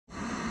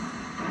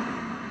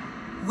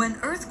When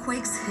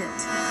earthquakes hit,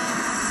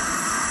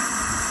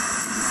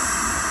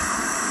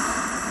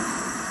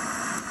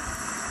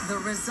 the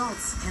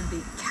results can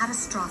be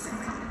catastrophic.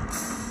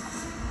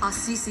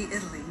 Assisi,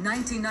 Italy,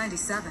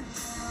 1997.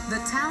 The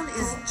town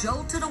is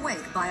jolted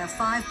awake by a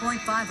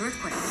 5.5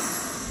 earthquake.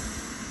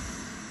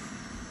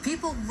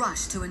 People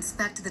rush to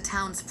inspect the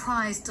town's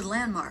prized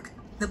landmark,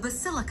 the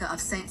Basilica of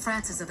St.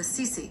 Francis of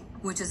Assisi,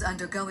 which is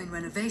undergoing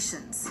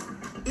renovations.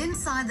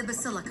 Inside the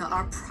basilica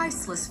are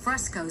priceless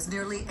frescoes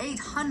nearly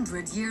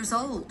 800 years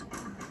old.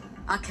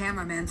 A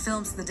cameraman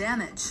films the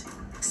damage.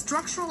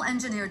 Structural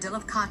engineer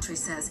Dilip Khatri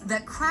says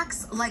that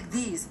cracks like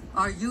these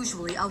are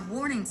usually a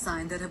warning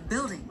sign that a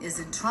building is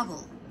in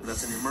trouble.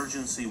 That's an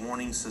emergency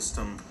warning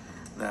system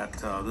that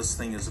this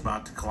thing is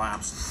about to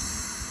collapse.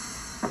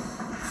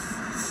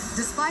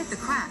 Despite the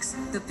cracks,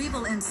 the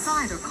people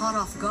inside are caught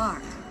off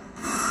guard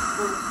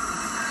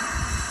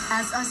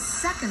as a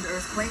second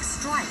earthquake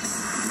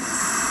strikes.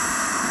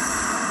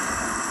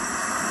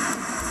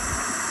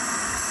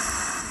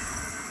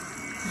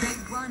 They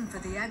run for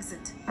the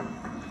exit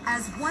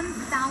as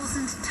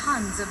 1,000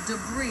 tons of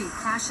debris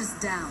crashes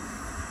down.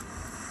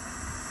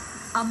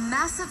 A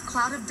massive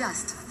cloud of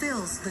dust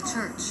fills the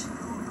church.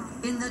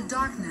 In the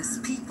darkness,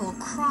 people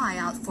cry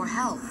out for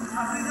help.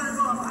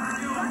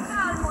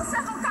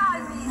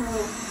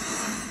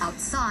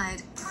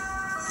 Outside,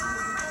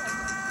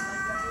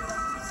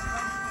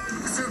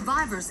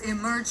 survivors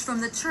emerge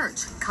from the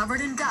church,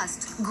 covered in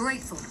dust,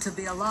 grateful to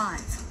be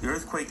alive. The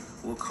earthquake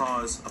will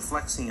cause a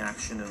flexing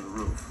action in the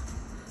roof,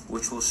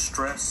 which will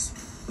stress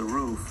the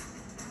roof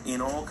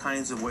in all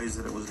kinds of ways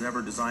that it was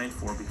never designed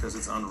for because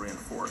it's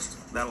unreinforced.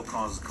 That'll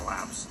cause a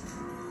collapse.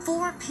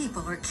 4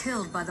 people are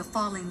killed by the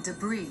falling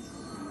debris.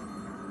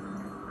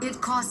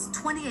 It costs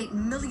 $28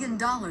 million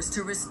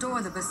to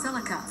restore the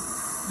basilica.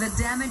 The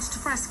damaged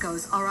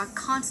frescoes are a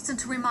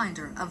constant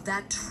reminder of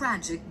that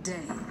tragic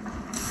day.